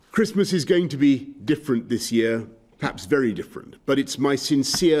Christmas is going to be different this year, perhaps very different, but it's my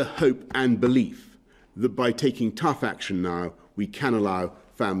sincere hope and belief that by taking tough action now, we can allow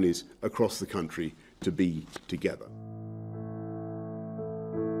families across the country to be together.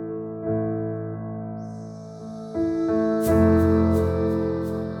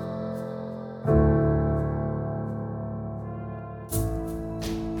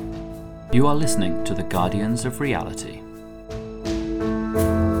 You are listening to the Guardians of Reality.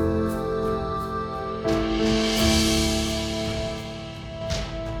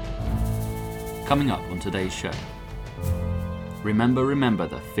 Coming up on today's show. Remember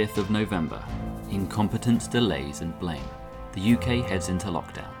the 5th of November. Incompetence, delays and blame. The UK heads into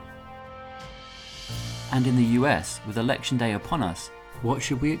lockdown. And in the US, with Election Day upon us, what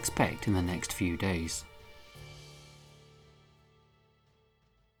should we expect in the next few days?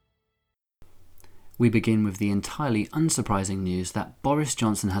 We begin with the entirely unsurprising news that Boris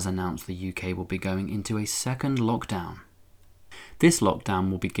Johnson has announced the UK will be going into a second lockdown. This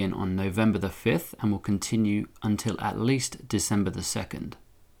lockdown will begin on November the 5th and will continue until at least December the 2nd.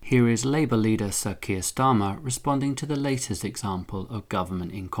 Here is Labour leader Sir Keir Starmer responding to the latest example of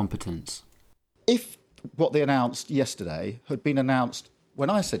government incompetence. If what they announced yesterday had been announced when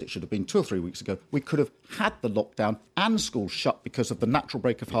I said it should have been 2 or 3 weeks ago, we could have had the lockdown and schools shut because of the natural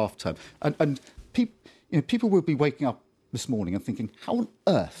break of half term. And people will be waking up this morning and thinking, how on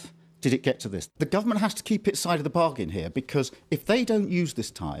earth did it get to this? The government has to keep its side of the bargain here, because if they don't use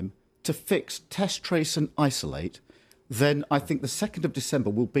this time to fix, test, trace and isolate, then I think the 2nd of December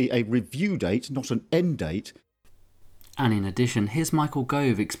will be a review date, not an end date. And in addition, here's Michael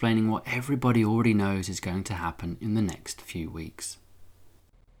Gove explaining what everybody already knows is going to happen in the next few weeks.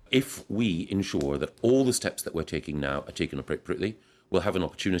 If we ensure that all the steps that we're taking now are taken appropriately, we'll have an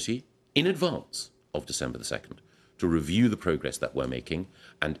opportunity in advance of December the 2nd to review the progress that we're making,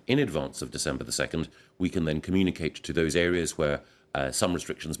 and in advance of December the 2nd, we can then communicate to those areas where some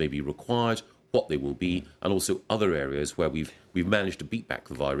restrictions may be required, what they will be, and also other areas where we've managed to beat back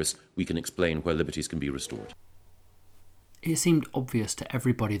the virus, we can explain where liberties can be restored. It seemed obvious to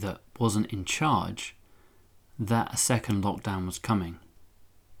everybody that wasn't in charge that a second lockdown was coming.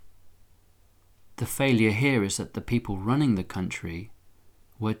 The failure here is that the people running the country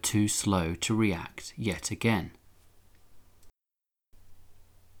were too slow to react yet again.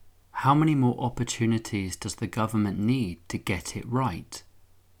 How many more opportunities does the government need to get it right?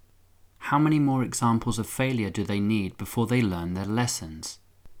 How many more examples of failure do they need before they learn their lessons?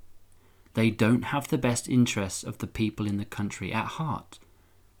 They don't have the best interests of the people in the country at heart.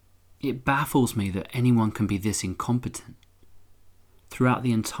 It baffles me that anyone can be this incompetent. Throughout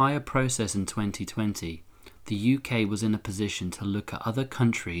the entire process in 2020, the UK was in a position to look at other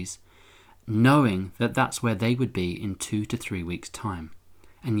countries knowing that that's where they would be in 2 to 3 weeks' time.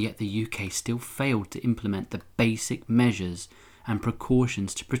 And yet the UK still failed to implement the basic measures and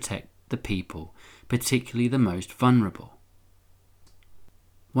precautions to protect the people, particularly the most vulnerable.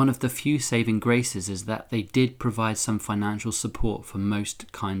 One of the few saving graces is that they did provide some financial support for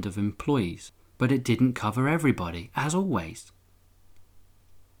most kind of employees, but it didn't cover everybody, as always.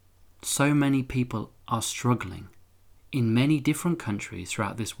 So many people are struggling in many different countries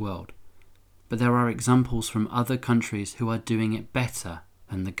throughout this world, but there are examples from other countries who are doing it better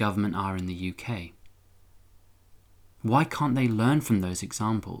than the government are in the UK. Why can't they learn from those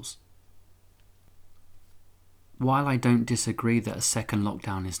examples? While I don't disagree that a second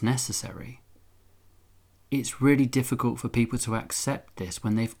lockdown is necessary, it's really difficult for people to accept this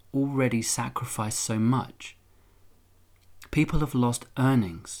when they've already sacrificed so much. People have lost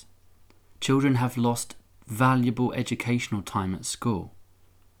earnings. Children have lost valuable educational time at school.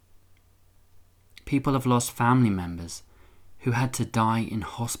 People have lost family members who had to die in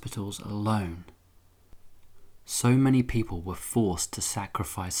hospitals alone. So many people were forced to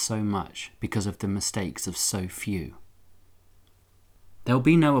sacrifice so much because of the mistakes of so few. There'll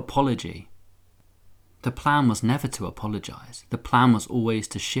be no apology. The plan was never to apologise. The plan was always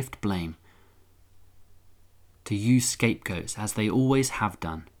to shift blame, to use scapegoats as they always have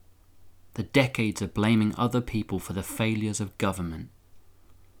done. The decades of blaming other people for the failures of government,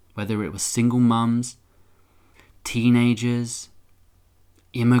 whether it was single mums, teenagers,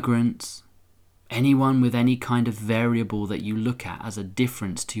 immigrants, anyone with any kind of variable that you look at as a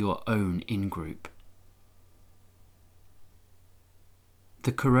difference to your own in-group.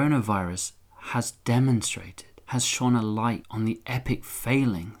 The coronavirus has demonstrated, has shone a light on the epic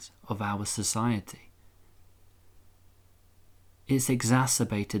failings of our society. It's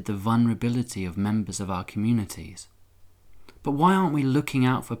exacerbated the vulnerability of members of our communities. But why aren't we looking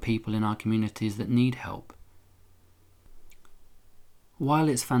out for people in our communities that need help? While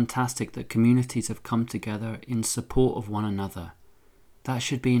it's fantastic that communities have come together in support of one another, that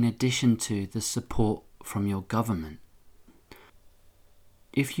should be in addition to the support from your government.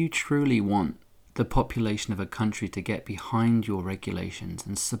 If you truly want the population of a country to get behind your regulations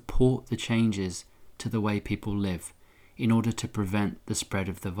and support the changes to the way people live in order to prevent the spread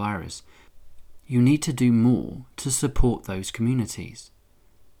of the virus, you need to do more to support those communities.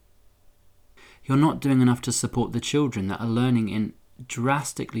 You're not doing enough to support the children that are learning in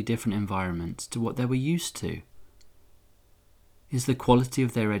drastically different environments to what they were used to. Is the quality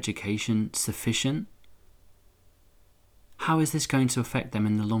of their education sufficient? How is this going to affect them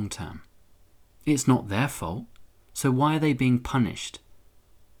in the long term? It's not their fault, so why are they being punished?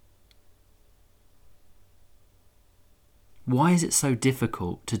 Why is it so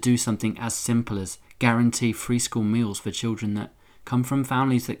difficult to do something as simple as guarantee free school meals for children that come from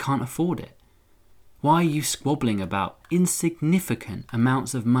families that can't afford it? Why are you squabbling about insignificant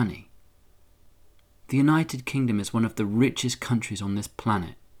amounts of money? The United Kingdom is one of the richest countries on this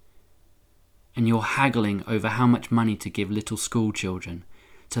planet, and you're haggling over how much money to give little school children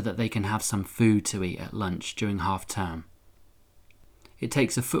so that they can have some food to eat at lunch during half term. It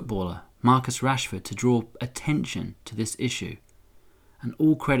takes a footballer, Marcus Rashford, to draw attention to this issue, and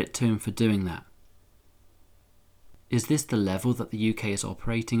all credit to him for doing that. Is this the level that the UK is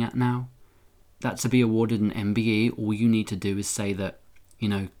operating at now? That to be awarded an MBE, all you need to do is say that,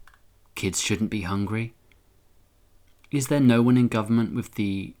 kids shouldn't be hungry? Is there no one in government with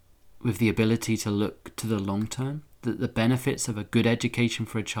the ability to look to the long term? That the benefits of a good education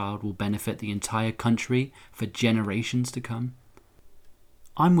for a child will benefit the entire country for generations to come?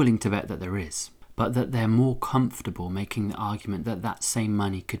 I'm willing to bet that there is, but that they're more comfortable making the argument that that same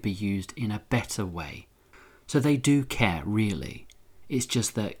money could be used in a better way. So they do care, really. It's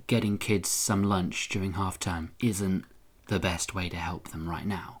just that getting kids some lunch during half term isn't the best way to help them right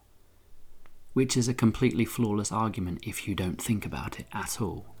now. Which is a completely flawless argument if you don't think about it at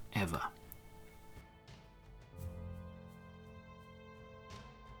all, ever.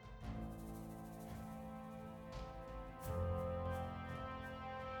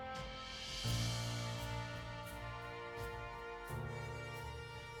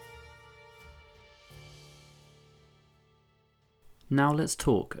 Now let's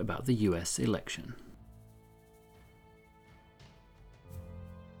talk about the US election.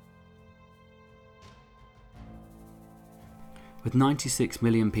 With 96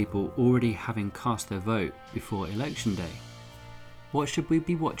 million people already having cast their vote before Election Day, what should we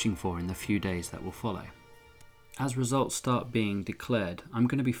be watching for in the few days that will follow? As results start being declared, I'm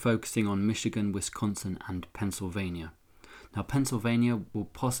going to be focusing on Michigan, Wisconsin and Pennsylvania. Now, Pennsylvania will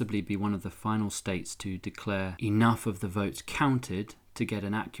possibly be one of the final states to declare enough of the votes counted to get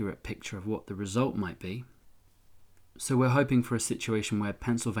an accurate picture of what the result might be. So we're hoping for a situation where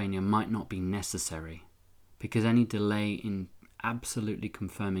Pennsylvania might not be necessary, because any delay in absolutely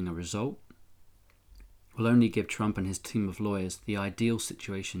confirming a result will only give Trump and his team of lawyers the ideal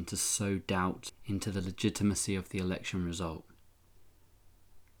situation to sow doubt into the legitimacy of the election result.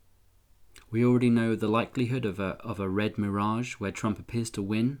 We already know the likelihood of a red mirage where Trump appears to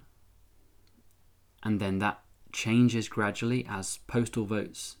win, and then that changes gradually as postal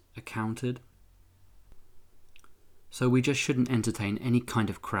votes are counted. So we just shouldn't entertain any kind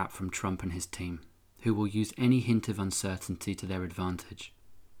of crap from Trump and his team, who will use any hint of uncertainty to their advantage.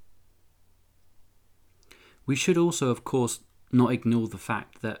 We should also, of course, not ignore the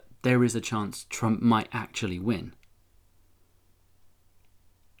fact that there is a chance Trump might actually win.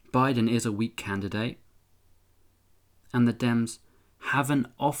 Biden is a weak candidate, and the Dems haven't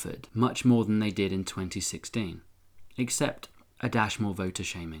offered much more than they did in 2016, except a dash more voter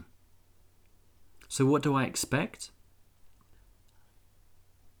shaming. So what do I expect?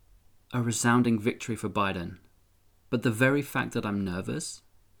 A resounding victory for Biden, but the very fact that I'm nervous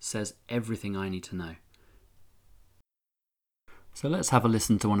says everything I need to know. So let's have a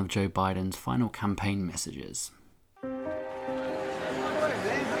listen to one of Joe Biden's final campaign messages.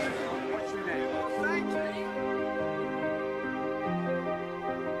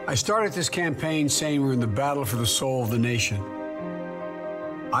 I started this campaign saying we're in the battle for the soul of the nation.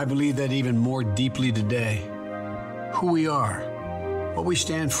 I believe that even more deeply today. Who we are, what we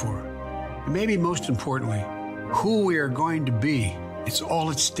stand for, and maybe most importantly, who we are going to be. It's all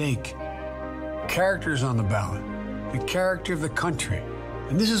at stake. Characters on the ballot, the character of the country.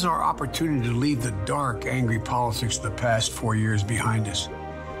 And this is our opportunity to leave the dark, angry politics of the past 4 years behind us,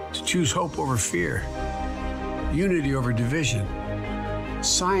 to choose hope over fear, unity over division,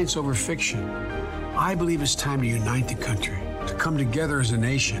 science over fiction. I believe it's time to unite the country, to come together as a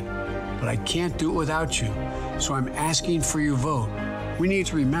nation. But I can't do it without you. So I'm asking for your vote. We need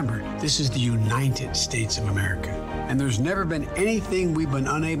to remember this is the United States of America, and there's never been anything we've been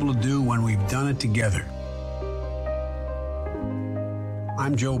unable to do when we've done it together.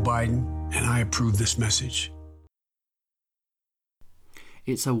 I'm Joe Biden, and I approve this message.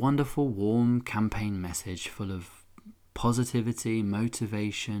 It's a wonderful, warm campaign message full of positivity,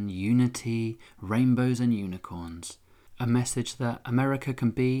 motivation, unity, rainbows and unicorns. A message that America can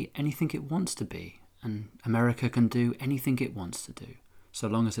be anything it wants to be, and America can do anything it wants to do, so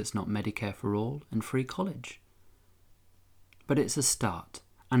long as it's not Medicare for all and free college. But it's a start,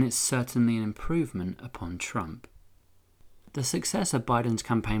 and it's certainly an improvement upon Trump. The success of Biden's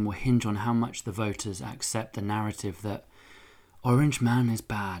campaign will hinge on how much the voters accept the narrative that Orange Man is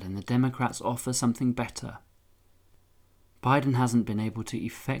bad and the Democrats offer something better. Biden hasn't been able to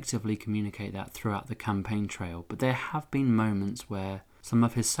effectively communicate that throughout the campaign trail, but there have been moments where some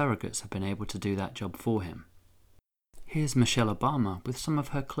of his surrogates have been able to do that job for him. Here's Michelle Obama with some of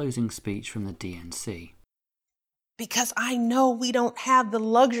her closing speech from the DNC. Because I know we don't have the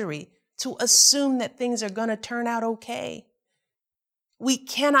luxury to assume that things are going to turn out okay. We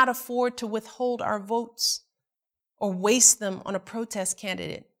cannot afford to withhold our votes or waste them on a protest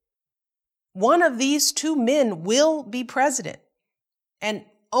candidate. One of these two men will be president. And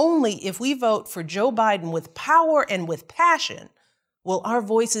only if we vote for Joe Biden with power and with passion will our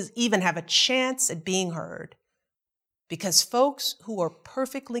voices even have a chance at being heard. Because folks who are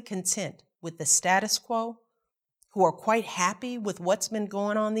perfectly content with the status quo, who are quite happy with what's been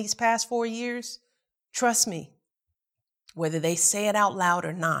going on these past 4 years, trust me, whether they say it out loud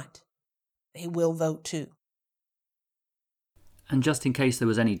or not, they will vote too. And just in case there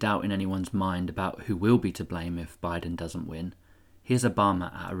was any doubt in anyone's mind about who will be to blame if Biden doesn't win, here's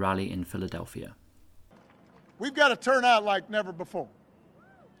Obama at a rally in Philadelphia. We've got to turn out like never before.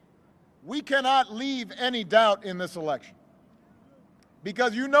 We cannot leave any doubt in this election.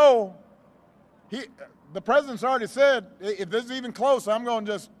 Because you know, the president's already said, if this is even close, I'm going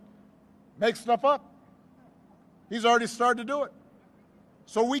to just make stuff up. He's already started to do it.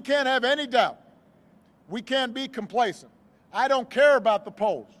 So we can't have any doubt. We can't be complacent. I don't care about the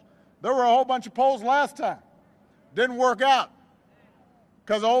polls. There were a whole bunch of polls last time. Didn't work out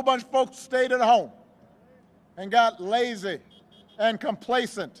because a whole bunch of folks stayed at home and got lazy and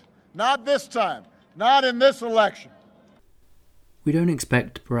complacent. Not this time. Not in this election. We don't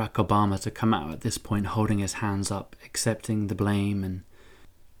expect Barack Obama to come out at this point holding his hands up, accepting the blame and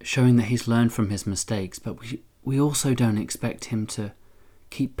showing that he's learned from his mistakes, but we also don't expect him to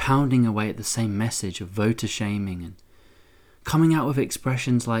keep pounding away at the same message of voter shaming and coming out with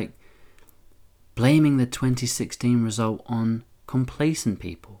expressions like blaming the 2016 result on complacent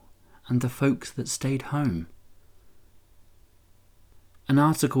people and the folks that stayed home. An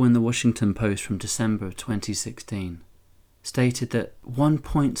article in the Washington Post from December of 2016 stated that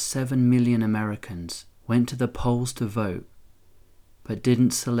 1.7 million Americans went to the polls to vote but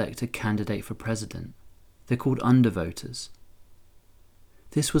didn't select a candidate for president. They're called undervoters.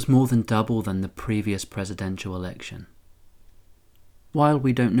 This was more than double than the previous presidential election. While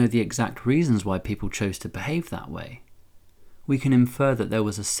we don't know the exact reasons why people chose to behave that way, we can infer that there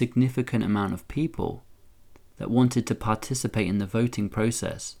was a significant amount of people that wanted to participate in the voting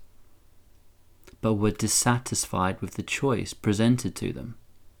process, but were dissatisfied with the choice presented to them,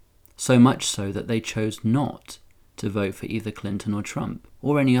 so much so that they chose not to vote for either Clinton or Trump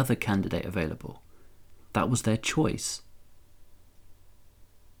or any other candidate available. That was their choice.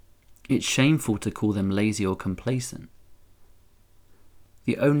 It's shameful to call them lazy or complacent.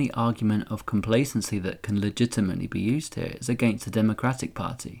 The only argument of complacency that can legitimately be used here is against the Democratic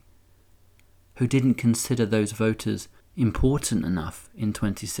Party, who didn't consider those voters important enough in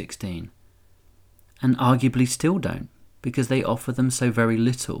 2016, and arguably still don't, because they offer them so very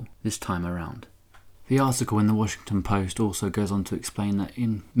little this time around. The article in the Washington Post also goes on to explain that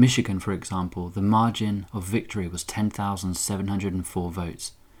in Michigan, for example, the margin of victory was 10,704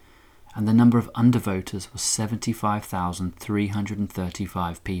 votes, and the number of undervoters was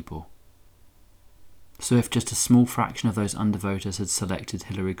 75,335 people. So if just a small fraction of those undervoters had selected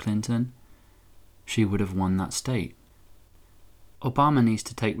Hillary Clinton, she would have won that state. Obama needs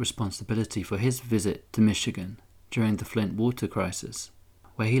to take responsibility for his visit to Michigan during the Flint water crisis,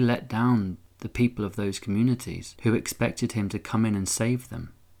 where he let down the people of those communities who expected him to come in and save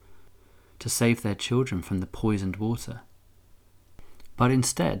them, to save their children from the poisoned water. But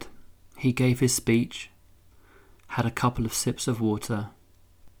instead, he gave his speech, had a couple of sips of water,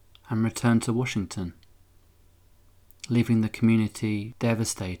 and returned to Washington, leaving the community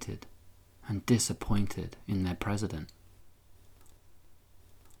devastated and disappointed in their president.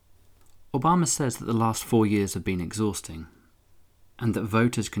 Obama says that the last 4 years have been exhausting, and that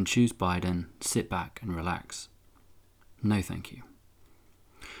voters can choose Biden, sit back and relax. No thank you.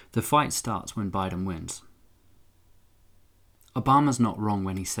 The fight starts when Biden wins. Obama's not wrong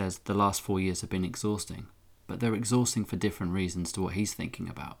when he says the last 4 years have been exhausting, but they're exhausting for different reasons to what he's thinking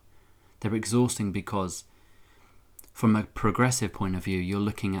about. They're exhausting because, from a progressive point of view, you're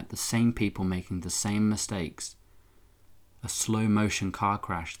looking at the same people making the same mistakes. A slow motion car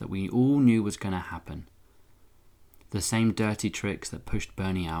crash that we all knew was going to happen. The same dirty tricks that pushed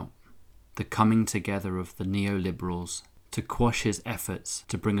Bernie out. The coming together of the neoliberals to quash his efforts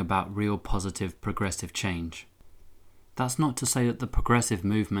to bring about real positive progressive change. That's not to say that the progressive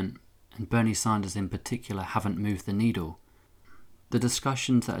movement, and Bernie Sanders in particular, haven't moved the needle. The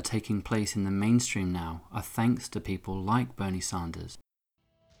discussions that are taking place in the mainstream now are thanks to people like Bernie Sanders.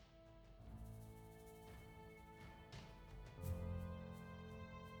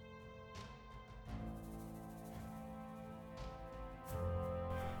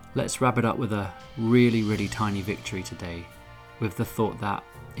 Let's wrap it up with a really, really tiny victory today, with the thought that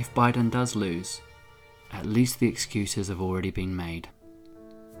if Biden does lose, at least the excuses have already been made.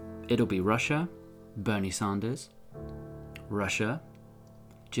 It'll be Russia, Bernie Sanders, Russia,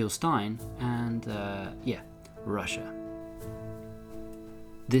 Jill Stein, and Russia.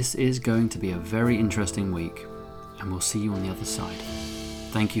 This is going to be a very interesting week, and we'll see you on the other side.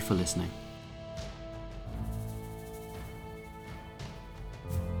 Thank you for listening.